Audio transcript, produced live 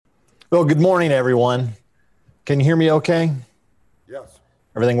Well, good morning, everyone. Can you hear me okay? Yes.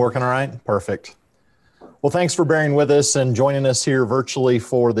 Everything working all right? Perfect. Well, thanks for bearing with us and joining us here virtually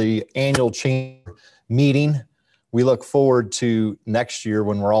for the annual chamber meeting. We look forward to next year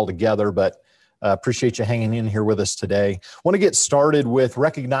when we're all together, but appreciate you hanging in here with us today. I want to get started with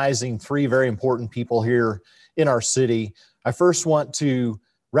recognizing three very important people here in our city. I first want to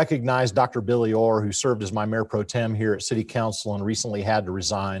recognize Dr. Billy Orr, who served as my mayor pro tem here at City Council and recently had to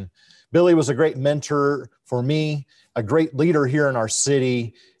resign. Billy was a great mentor for me, a great leader here in our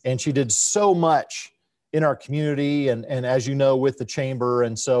city, and she did so much in our community and as you know, with the chamber.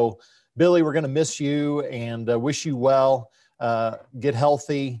 And so, Billy, we're going to miss you and wish you well. Get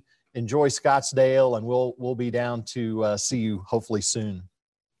healthy, enjoy Scottsdale, and we'll be down to see you hopefully soon.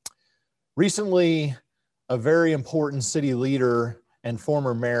 Recently, a very important city leader and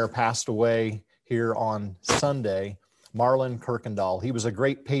former mayor passed away here on Sunday. Marlin Kirkendall. He was a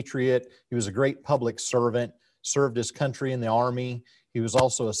great patriot. He was a great public servant, served his country in the Army. He was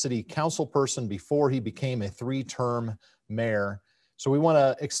also a city council person before he became a three-term mayor. So we want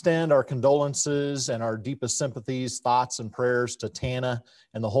to extend our condolences and our deepest sympathies, thoughts, and prayers to Tana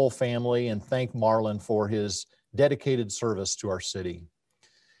and the whole family, and thank Marlin for his dedicated service to our city.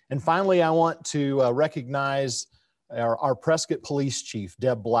 And finally, I want to recognize our Prescott Police Chief,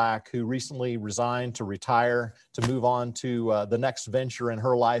 Deb Black, who recently resigned to retire to move on to the next venture in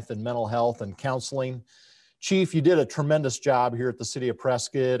her life in mental health and counseling. Chief, you did a tremendous job here at the city of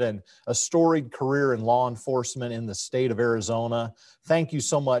Prescott and a storied career in law enforcement in the state of Arizona. Thank you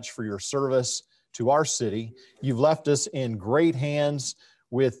so much for your service to our city. You've left us in great hands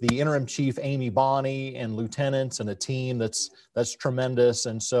with the interim chief, Amy Bonney, and lieutenants and a team that's tremendous.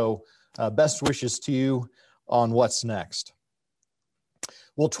 And so best wishes to you on what's next.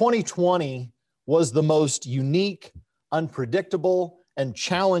 Well, 2020 was the most unique, unpredictable, and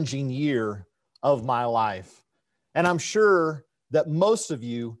challenging year of my life. And I'm sure that most of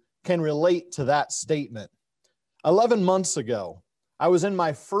you can relate to that statement. 11 months ago, I was in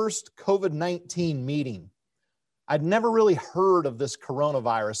my first COVID-19 meeting. I'd never really heard of this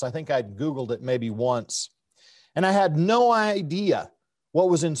coronavirus. I think I'd Googled it maybe once. And I had no idea what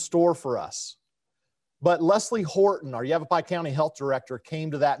was in store for us. But Leslie Horton, our Yavapai County Health Director, came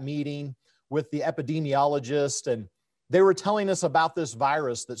to that meeting with the epidemiologist, and they were telling us about this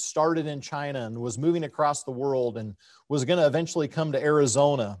virus that started in China and was moving across the world and was going to eventually come to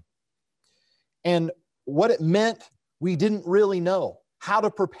Arizona. And what it meant, we didn't really know. How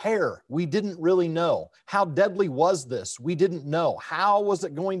to prepare, we didn't really know. How deadly was this? We didn't know. How was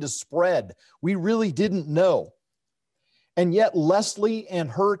it going to spread? We really didn't know. And yet Leslie and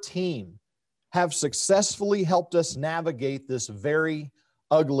her team have successfully helped us navigate this very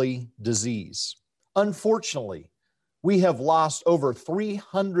ugly disease. Unfortunately, we have lost over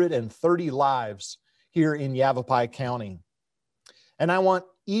 330 lives here in Yavapai County. And I want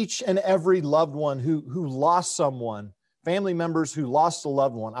each and every loved one who lost someone, family members who lost a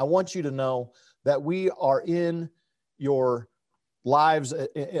loved one, I want you to know that we are in your lives.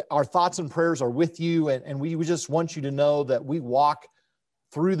 Our thoughts and prayers are with you, and we just want you to know that we walk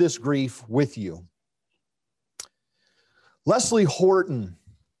through this grief with you. Leslie Horton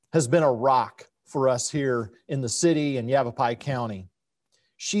has been a rock for us here in the city and Yavapai County.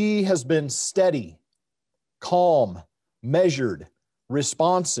 She has been steady, calm, measured,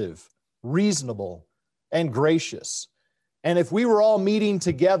 responsive, reasonable, and gracious. And if we were all meeting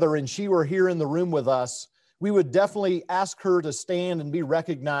together and she were here in the room with us, we would definitely ask her to stand and be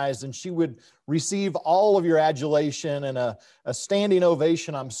recognized, and she would receive all of your adulation and a standing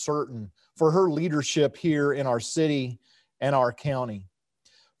ovation, I'm certain, for her leadership here in our city and our county.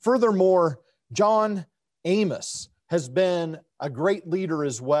 Furthermore, John Amos has been a great leader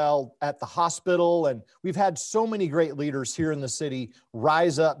as well at the hospital, and we've had so many great leaders here in the city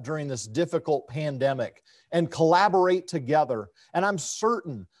rise up during this difficult pandemic and collaborate together. And I'm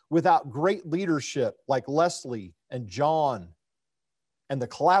certain without great leadership like Leslie and John and the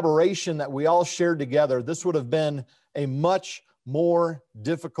collaboration that we all shared together, this would have been a much more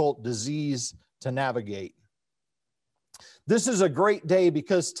difficult disease to navigate. This is a great day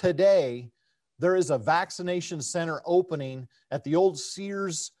because today there is a vaccination center opening at the old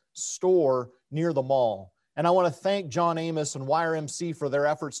Sears store near the mall. And I want to thank John Amos and YRMC for their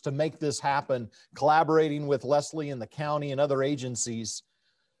efforts to make this happen, collaborating with Leslie and the county and other agencies.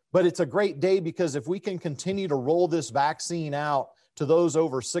 But it's a great day because if we can continue to roll this vaccine out to those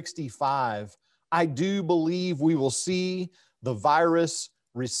over 65, I do believe we will see the virus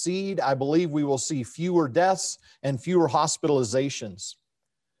recede. I believe we will see fewer deaths and fewer hospitalizations.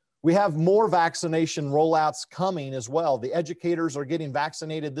 We have more vaccination rollouts coming as well. The educators are getting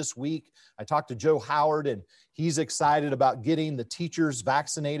vaccinated this week. I talked to Joe Howard, and he's excited about getting the teachers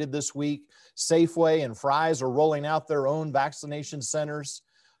vaccinated this week. Safeway and Fry's are rolling out their own vaccination centers.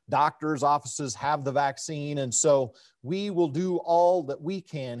 Doctors' offices have the vaccine, and so we will do all that we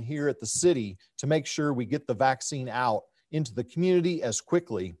can here at the city to make sure we get the vaccine out into the community as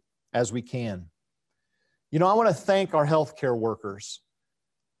quickly as we can. You know, I want to thank our healthcare workers,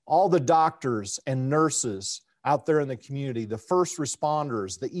 all the doctors and nurses out there in the community, the first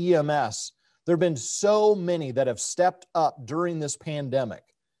responders, the EMS. There have been so many that have stepped up during this pandemic.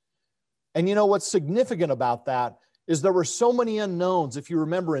 And you know what's significant about that is there were so many unknowns. If you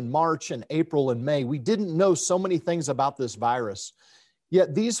remember in March and April and May, we didn't know so many things about this virus.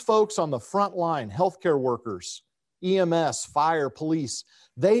 Yet these folks on the front line, healthcare workers, EMS, fire, police,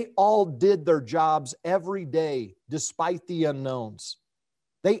 they all did their jobs every day despite the unknowns.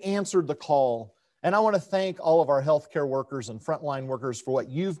 They answered the call. And I want to thank all of our healthcare workers and frontline workers for what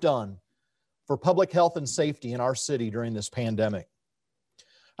you've done for public health and safety in our city during this pandemic.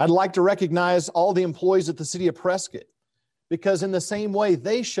 I'd like to recognize all the employees at the City of Prescott, because in the same way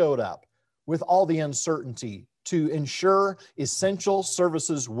they showed up with all the uncertainty to ensure essential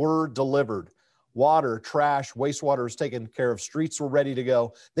services were delivered. Water, trash, wastewater was taken care of, streets were ready to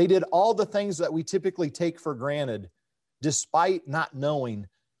go. They did all the things that we typically take for granted, despite not knowing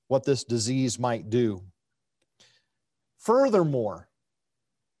what this disease might do. Furthermore,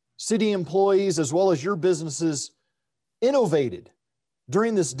 city employees, as well as your businesses, innovated.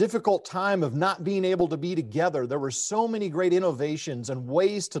 During this difficult time of not being able to be together, there were so many great innovations and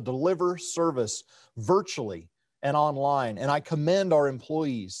ways to deliver service virtually and online. And I commend our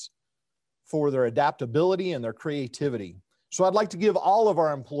employees for their adaptability and their creativity. So I'd like to give all of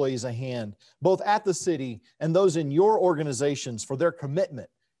our employees a hand, both at the city and those in your organizations, for their commitment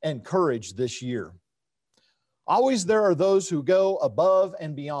and courage this year. Always there are those who go above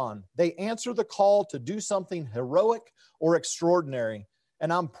and beyond. They answer the call to do something heroic or extraordinary.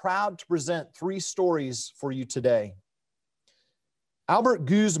 And I'm proud to present 3 stories for you today. Albert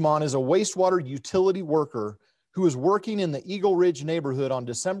Guzman is a wastewater utility worker who was working in the Eagle Ridge neighborhood on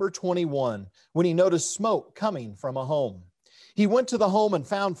December 21 when he noticed smoke coming from a home. He went to the home and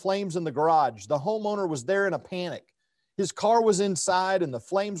found flames in the garage. The homeowner was there in a panic. His car was inside and the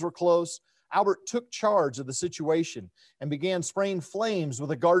flames were close. Albert took charge of the situation and began spraying flames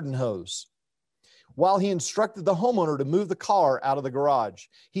with a garden hose. While he instructed the homeowner to move the car out of the garage,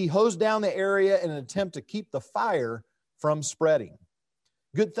 he hosed down the area in an attempt to keep the fire from spreading.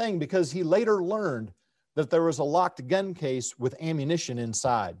 Good thing, because he later learned that there was a locked gun case with ammunition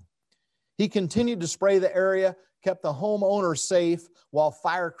inside. He continued to spray the area, kept the homeowner safe while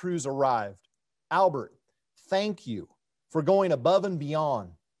fire crews arrived. Albert, thank you for going above and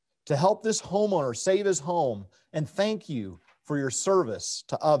beyond to help this homeowner save his home, and thank you for your service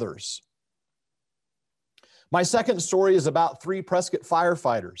to others. My second story is about 3 Prescott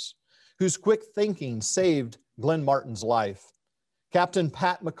firefighters whose quick thinking saved Glenn Martin's life. Captain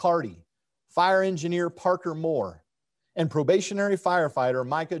Pat McCarty, fire engineer Parker Moore, and probationary firefighter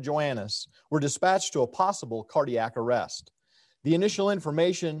Micah Joannis were dispatched to a possible cardiac arrest. The initial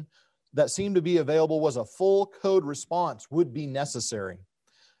information that seemed to be available was a full code response would be necessary.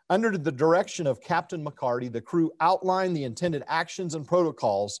 Under the direction of Captain McCarty, the crew outlined the intended actions and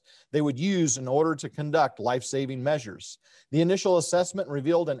protocols they would use in order to conduct life-saving measures. The initial assessment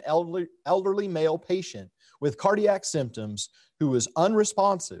revealed an elderly male patient with cardiac symptoms who was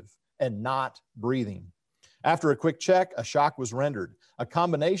unresponsive and not breathing. After a quick check, a shock was rendered. A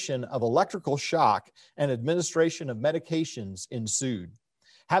combination of electrical shock and administration of medications ensued.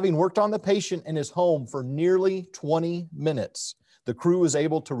 Having worked on the patient in his home for nearly 20 minutes, the crew was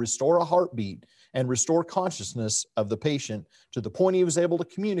able to restore a heartbeat and restore consciousness of the patient to the point he was able to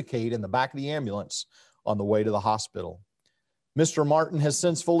communicate in the back of the ambulance on the way to the hospital. Mr. Martin has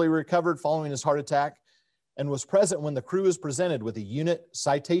since fully recovered following his heart attack and was present when the crew was presented with a unit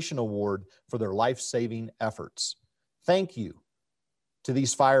citation award for their life-saving efforts. Thank you to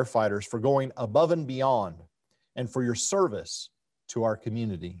these firefighters for going above and beyond and for your service to our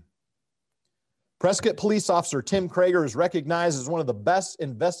community. Prescott Police Officer Tim Krager is recognized as one of the best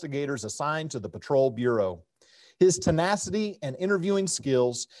investigators assigned to the Patrol Bureau. His tenacity and interviewing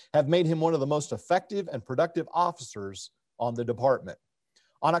skills have made him one of the most effective and productive officers on the department.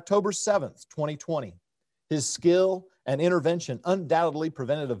 On October 7th, 2020, his skill and intervention undoubtedly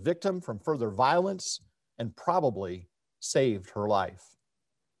prevented a victim from further violence and probably saved her life.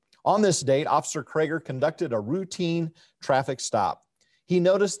 On this date, Officer Krager conducted a routine traffic stop. He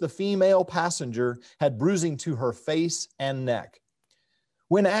noticed the female passenger had bruising to her face and neck.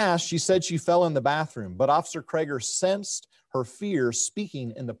 When asked, she said she fell in the bathroom, but Officer Krager sensed her fear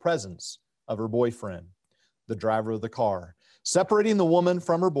speaking in the presence of her boyfriend, the driver of the car, separating the woman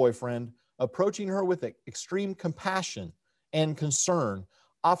from her boyfriend, approaching her with extreme compassion and concern.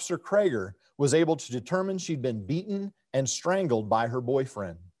 Officer Krager was able to determine she'd been beaten and strangled by her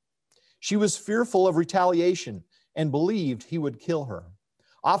boyfriend. She was fearful of retaliation and believed he would kill her.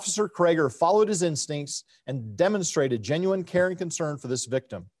 Officer Krager followed his instincts and demonstrated genuine care and concern for this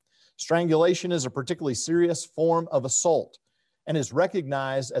victim. Strangulation is a particularly serious form of assault and is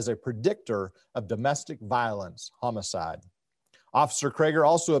recognized as a predictor of domestic violence, homicide. Officer Krager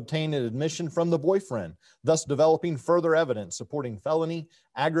also obtained an admission from the boyfriend, thus developing further evidence supporting felony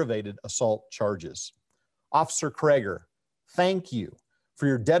aggravated assault charges. Officer Krager, thank you for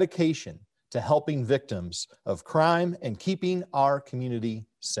your dedication to helping victims of crime and keeping our community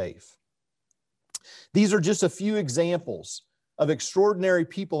safe. These are just a few examples of extraordinary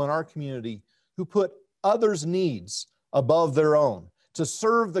people in our community who put others' needs above their own to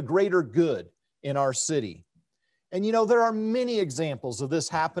serve the greater good in our city. And you know, there are many examples of this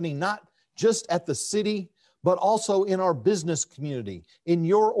happening, not just at the city, but also in our business community, in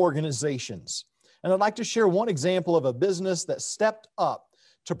your organizations. And I'd like to share one example of a business that stepped up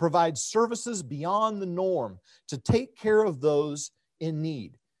to provide services beyond the norm, to take care of those in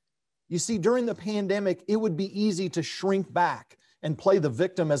need. You see, during the pandemic, it would be easy to shrink back and play the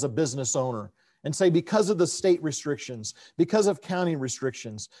victim as a business owner and say, because of the state restrictions, because of county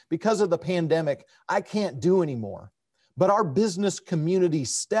restrictions, because of the pandemic, I can't do anymore. But our business community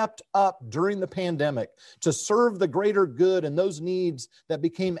stepped up during the pandemic to serve the greater good and those needs that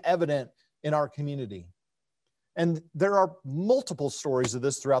became evident in our community. And there are multiple stories of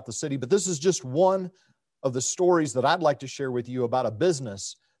this throughout the city, but this is just one of the stories that I'd like to share with you about a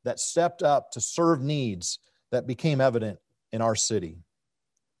business that stepped up to serve needs that became evident in our city.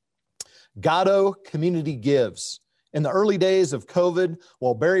 Gatto Community Gives. In the early days of COVID,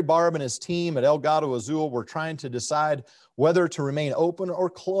 while Barry Barb and his team at El Gato Azul were trying to decide whether to remain open or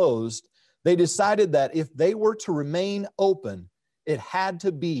closed, they decided that if they were to remain open, it had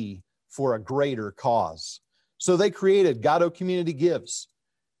to be for a greater cause. So they created Gatto Community Gives,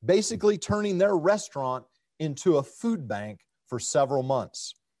 basically turning their restaurant into a food bank for several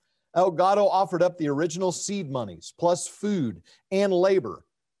months. El Gato offered up the original seed monies, plus food and labor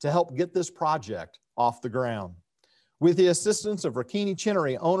to help get this project off the ground. With the assistance of Rakini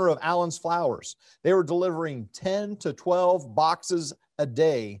Chinnery, owner of Allen's Flowers, they were delivering 10 to 12 boxes a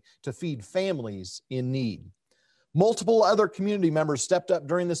day to feed families in need. Multiple other community members stepped up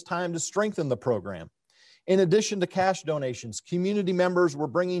during this time to strengthen the program. In addition to cash donations, community members were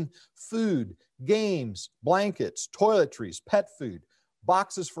bringing food, games, blankets, toiletries, pet food,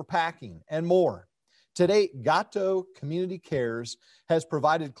 boxes for packing, and more. To date, Gatto Community Cares has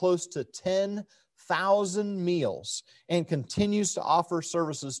provided close to 10,000 meals and continues to offer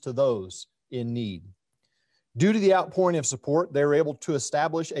services to those in need. Due to the outpouring of support, they were able to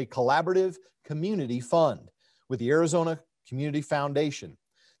establish a collaborative community fund with the Arizona Community Foundation.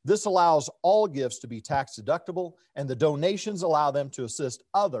 This allows all gifts to be tax deductible, and the donations allow them to assist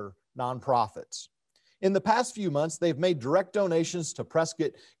other nonprofits. In the past few months, they've made direct donations to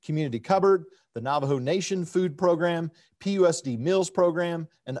Prescott Community Cupboard, the Navajo Nation Food Program, PUSD Meals Program,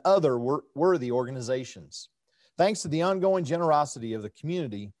 and other worthy organizations. Thanks to the ongoing generosity of the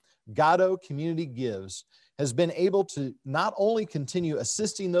community, Gatto Community Gives has been able to not only continue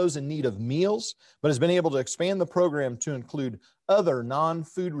assisting those in need of meals, but has been able to expand the program to include other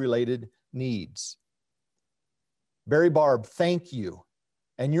non-food related needs. Barry Barb, thank you,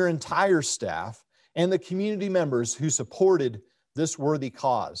 and your entire staff and the community members who supported this worthy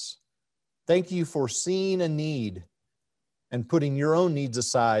cause. Thank you for seeing a need and putting your own needs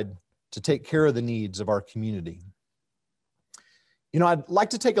aside to take care of the needs of our community. You know, I'd like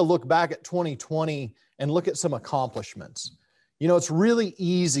to take a look back at 2020 and look at some accomplishments. You know, it's really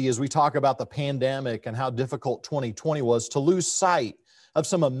easy as we talk about the pandemic and how difficult 2020 was to lose sight of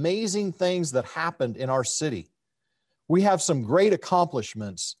some amazing things that happened in our city. We have some great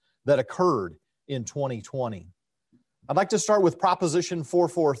accomplishments that occurred in 2020. I'd like to start with Proposition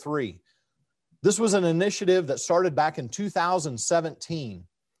 443. This was an initiative that started back in 2017,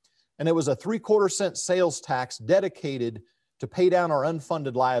 and it was a 3/4 cent sales tax dedicated to pay down our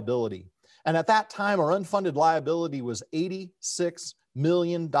unfunded liability. And at that time, our unfunded liability was $86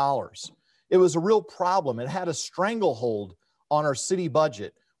 million. It was a real problem. It had a stranglehold on our city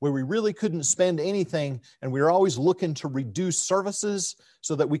budget where we really couldn't spend anything, and we were always looking to reduce services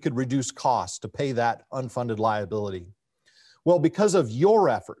so that we could reduce costs to pay that unfunded liability. Well, because of your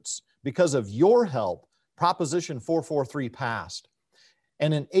efforts, because of your help, Proposition 443 passed.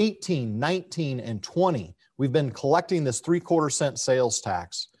 And in 18, 19, and 20, we've been collecting this 3/4 cent sales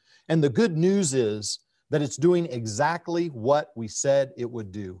tax. And the good news is that it's doing exactly what we said it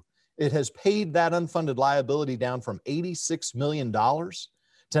would do. It has paid that unfunded liability down from $86 million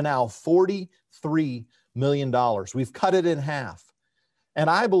to now $43 million. We've cut it in half. And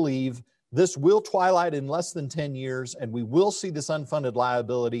I believe this will twilight in less than 10 years, and we will see this unfunded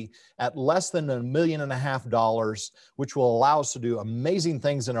liability at less than $1.5 million, which will allow us to do amazing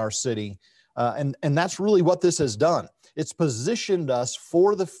things in our city. And that's really what this has done. It's positioned us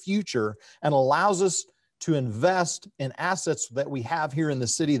for the future and allows us to invest in assets that we have here in the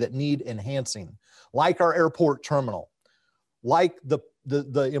city that need enhancing, like our airport terminal, like the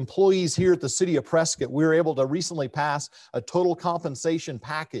employees here at the city of Prescott. We were able to recently pass a total compensation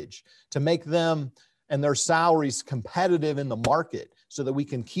package to make them and their salaries competitive in the market so that we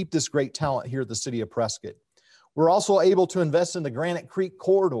can keep this great talent here at the city of Prescott. We're also able to invest in the Granite Creek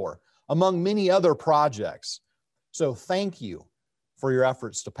Corridor, among many other projects. So thank you for your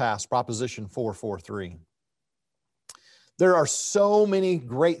efforts to pass Proposition 443. There are so many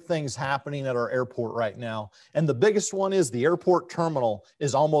great things happening at our airport right now. And the biggest one is the airport terminal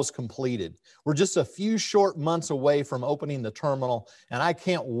is almost completed. We're just a few short months away from opening the terminal, and I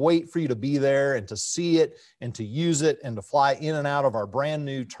can't wait for you to be there and to see it and to use it and to fly in and out of our brand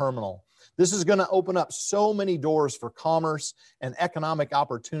new terminal. This is going to open up so many doors for commerce and economic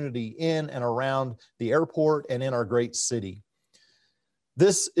opportunity in and around the airport and in our great city.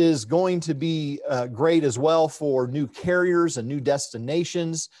 This is going to be great as well for new carriers and new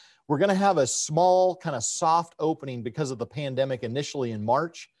destinations. We're going to have a small kind of soft opening because of the pandemic initially in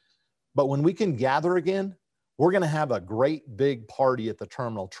March. But when we can gather again, we're going to have a great big party at the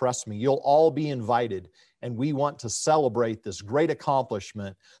terminal. Trust me, you'll all be invited. And we want to celebrate this great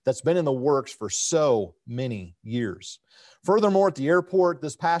accomplishment that's been in the works for so many years. Furthermore, at the airport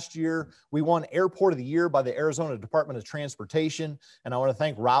this past year, we won Airport of the Year by the Arizona Department of Transportation. And I want to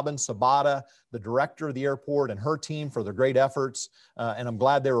thank Robin Sabata, the director of the airport, and her team for their great efforts. And I'm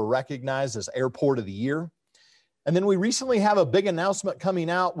glad they were recognized as Airport of the Year. And then we recently have a big announcement coming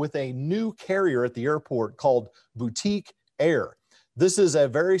out with a new carrier at the airport called Boutique Air. This is a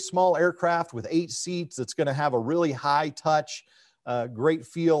very small aircraft with 8 seats. It's going to have a really high touch, great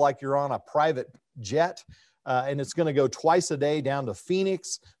feel like you're on a private jet. And it's going to go twice a day down to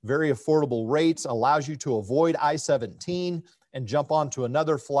Phoenix. Very affordable rates, allows you to avoid I-17 and jump onto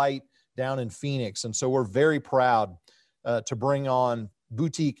another flight down in Phoenix. And so we're very proud to bring on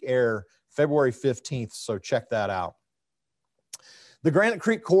Boutique Air February 15th. So check that out. The Granite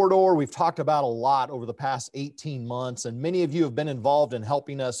Creek Corridor, we've talked about a lot over the past 18 months, and many of you have been involved in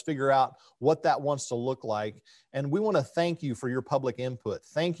helping us figure out what that wants to look like. And we want to thank you for your public input.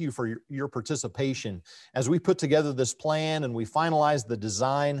 Thank you for your participation as we put together this plan and we finalized the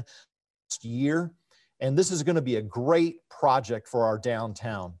design last year. And this is going to be a great project for our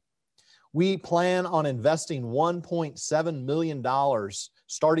downtown. We plan on investing $1.7 million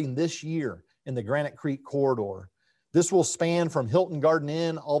starting this year in the Granite Creek Corridor. This will span from Hilton Garden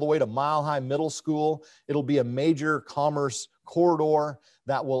Inn all the way to Mile High Middle School. It'll be a major commerce corridor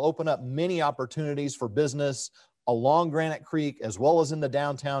that will open up many opportunities for business along Granite Creek, as well as in the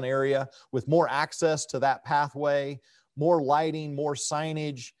downtown area, with more access to that pathway, more lighting, more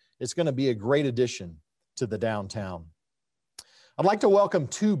signage. It's going to be a great addition to the downtown. I'd like to welcome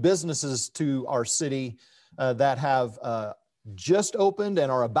 2 businesses to our city that have just opened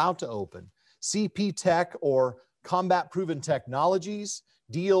and are about to open. CP Tech, or Combat Proven Technologies,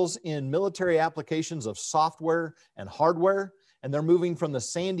 deals in military applications of software and hardware, and they're moving from the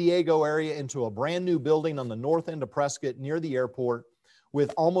San Diego area into a brand new building on the north end of Prescott near the airport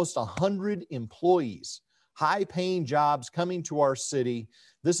with almost 100 employees, high-paying jobs coming to our city.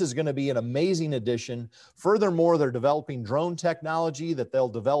 This is going to be an amazing addition. Furthermore, they're developing drone technology that they'll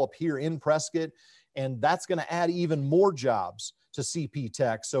develop here in Prescott, and that's going to add even more jobs to CP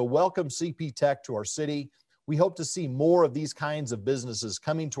Tech. So welcome CP Tech to our city. We hope to see more of these kinds of businesses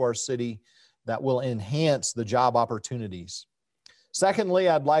coming to our city that will enhance the job opportunities. Secondly,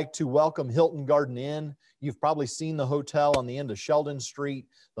 I'd like to welcome Hilton Garden Inn. You've probably seen the hotel on the end of Sheldon Street.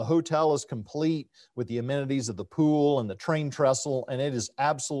 The hotel is complete with the amenities of the pool and the train trestle, and it is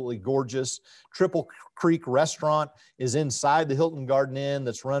absolutely gorgeous. Triple Creek Restaurant is inside the Hilton Garden Inn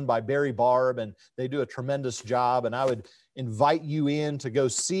that's run by Barry Barb, and they do a tremendous job. And I would invite you in to go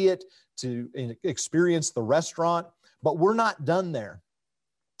see it, to experience the restaurant. But we're not done there.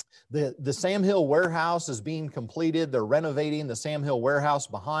 The Sam Hill warehouse is being completed. They're renovating the Sam Hill warehouse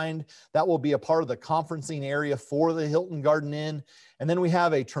behind. That will be a part of the conferencing area for the Hilton Garden Inn. And then we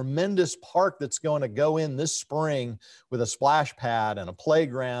have a tremendous park that's going to go in this spring with a splash pad and a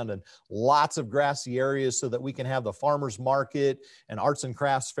playground and lots of grassy areas so that we can have the farmers market and arts and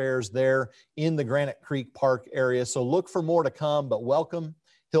crafts fairs there in the Granite Creek Park area. So look for more to come, but welcome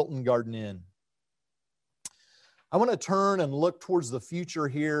Hilton Garden Inn. I want to turn and look towards the future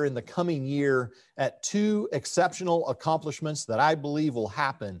here in the coming year at two exceptional accomplishments that I believe will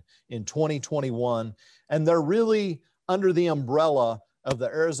happen in 2021. And they're really under the umbrella of the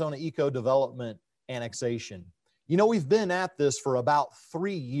Arizona Eco Development annexation. You know, we've been at this for about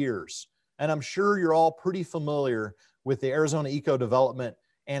 3 years, and I'm sure you're all pretty familiar with the Arizona Eco Development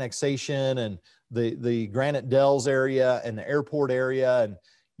annexation and the Granite Dells area and the airport area. And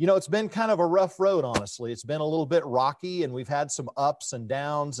you know, it's been kind of a rough road, honestly. It's been a little bit rocky, and we've had some ups and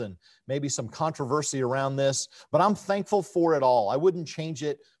downs and maybe some controversy around this, but I'm thankful for it all. I wouldn't change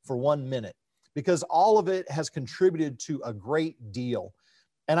it for 1 minute because all of it has contributed to a great deal.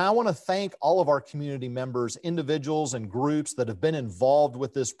 And I want to thank all of our community members, individuals and groups that have been involved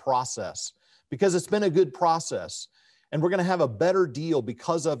with this process because it's been a good process, and we're going to have a better deal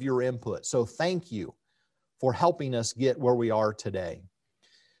because of your input. So thank you for helping us get where we are today.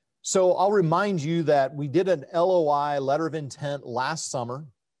 So I'll remind you that we did an LOI, letter of intent, last summer,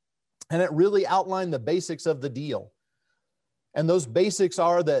 and it really outlined the basics of the deal. And those basics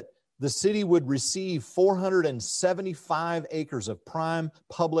are that the city would receive 475 acres of prime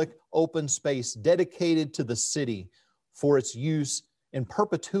public open space dedicated to the city for its use in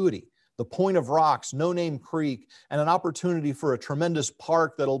perpetuity. The Point of Rocks, No Name Creek, and an opportunity for a tremendous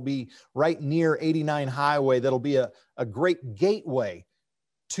park that'll be right near 89 Highway. That'll be a great gateway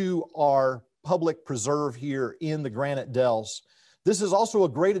to our public preserve here in the Granite Dells. This is also a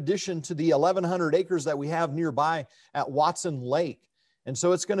great addition to the 1,100 acres that we have nearby at Watson Lake. And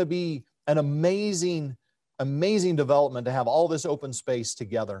so it's going to be an amazing, amazing development to have all this open space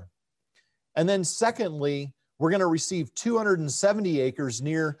together. And then secondly, we're going to receive 270 acres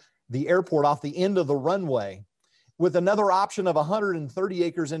near the airport off the end of the runway, with another option of 130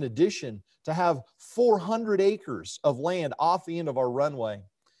 acres in addition to have 400 acres of land off the end of our runway.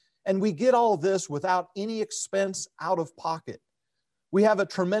 And we get all of this without any expense out of pocket. We have a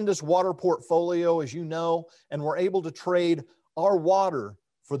tremendous water portfolio, as you know, and we're able to trade our water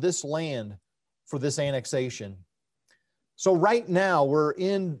for this land, for this annexation. So right now, we're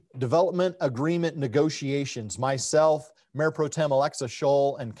in development agreement negotiations. Myself, Mayor Pro Tem Alexa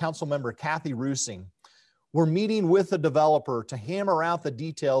Scholl, and Councilmember Kathy Rusing. We're meeting with the developer to hammer out the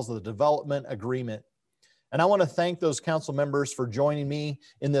details of the development agreement. And I want to thank those council members for joining me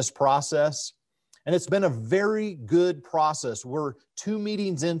in this process. And it's been a very good process. We're 2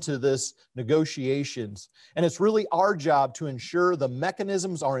 meetings into this negotiations, and it's really our job to ensure the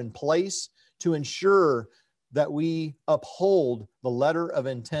mechanisms are in place to ensure that we uphold the letter of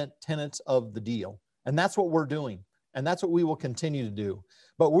intent tenets of the deal. And that's what we're doing. And that's what we will continue to do.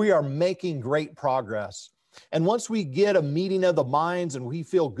 But we are making great progress. And once we get a meeting of the minds and we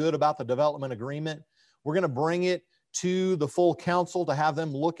feel good about the development agreement, we're going to bring it to the full council to have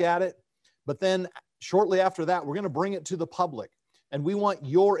them look at it. But then shortly after that, we're going to bring it to the public. And we want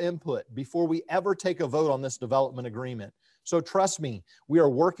your input before we ever take a vote on this development agreement. So trust me, we are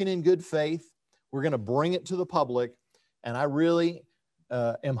working in good faith. We're going to bring it to the public. And I really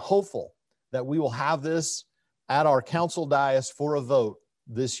am hopeful that we will have this at our council dais for a vote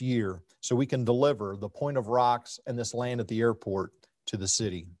this year so we can deliver the Point of Rocks and this land at the airport to the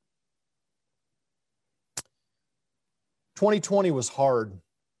city. 2020 was hard.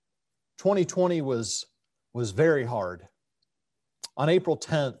 2020 was very hard. On April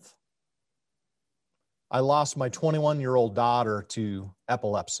 10th, I lost my 21-year-old daughter to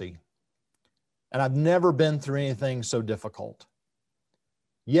epilepsy. And I've never been through anything so difficult.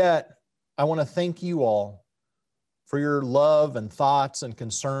 Yet, I want to thank you all for your love and thoughts and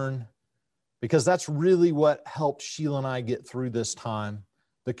concern, because that's really what helped Sheila and I get through this time.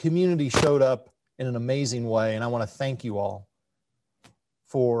 The community showed up in an amazing way, and I want to thank you all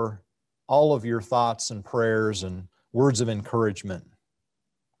for all of your thoughts and prayers and words of encouragement.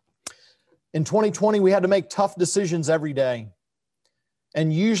 In 2020, we had to make tough decisions every day.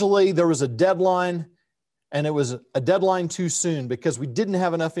 And usually there was a deadline, and it was a deadline too soon because we didn't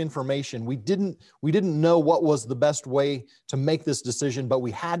have enough information. We didn't know what was the best way to make this decision, but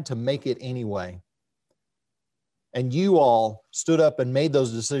we had to make it anyway. And you all stood up and made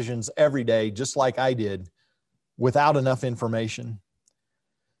those decisions every day, just like I did, without enough information.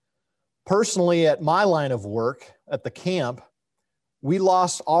 Personally, at my line of work, at the camp, We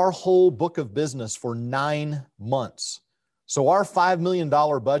lost our whole book of business for 9 months. So our $5 million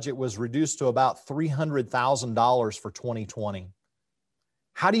budget was reduced to about $300,000 for 2020.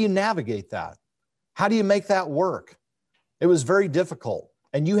 How do you navigate that? How do you make that work? It was very difficult.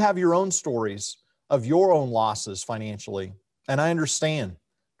 And you have your own stories of your own losses financially. And I understand.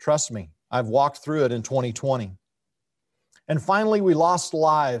 Trust me, I've walked through it in 2020. And finally, we lost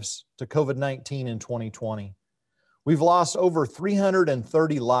lives to COVID-19 in 2020. We've lost over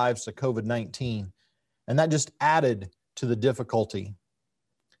 330 lives to COVID-19, and that just added to the difficulty.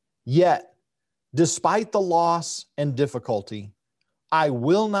 Yet, despite the loss and difficulty, I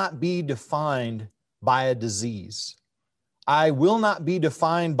will not be defined by a disease. I will not be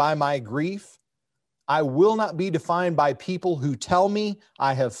defined by my grief. I will not be defined by people who tell me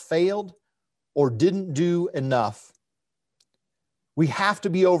I have failed or didn't do enough. We have to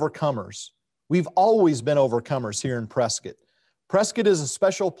be overcomers. We've always been overcomers here in Prescott. Prescott is a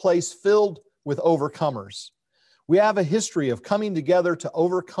special place filled with overcomers. We have a history of coming together to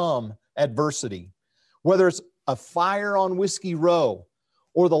overcome adversity, whether it's a fire on Whiskey Row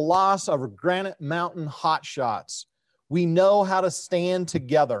or the loss of Granite Mountain hotshots. We know how to stand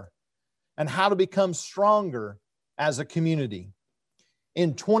together and how to become stronger as a community.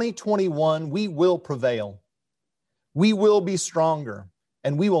 In 2021, we will prevail. We will be stronger,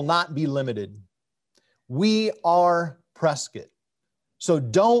 and we will not be limited. We are Prescott. So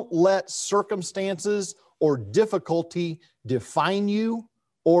don't let circumstances or difficulty define you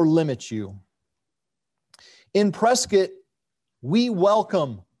or limit you. In Prescott, we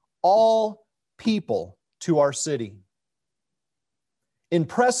welcome all people to our city. In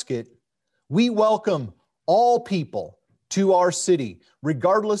Prescott, we welcome all people to our city,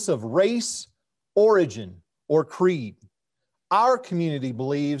 regardless of race, origin, or creed. Our community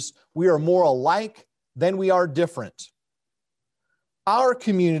believes we are more alike than we are different. Our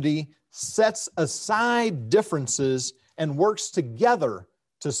community sets aside differences and works together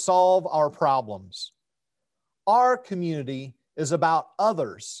to solve our problems. Our community is about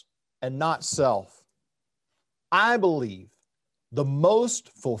others and not self. I believe the most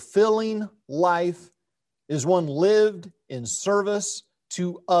fulfilling life is one lived in service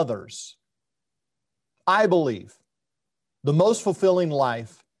to others. I believe the most fulfilling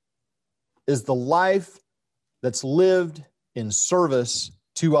life is the life that's lived in service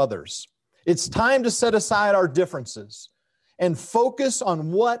to others. It's time to set aside our differences and focus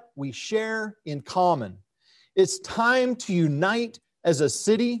on what we share in common. It's time to unite as a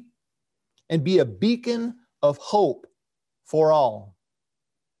city and be a beacon of hope for all.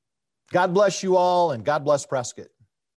 God bless you all, and God bless Prescott.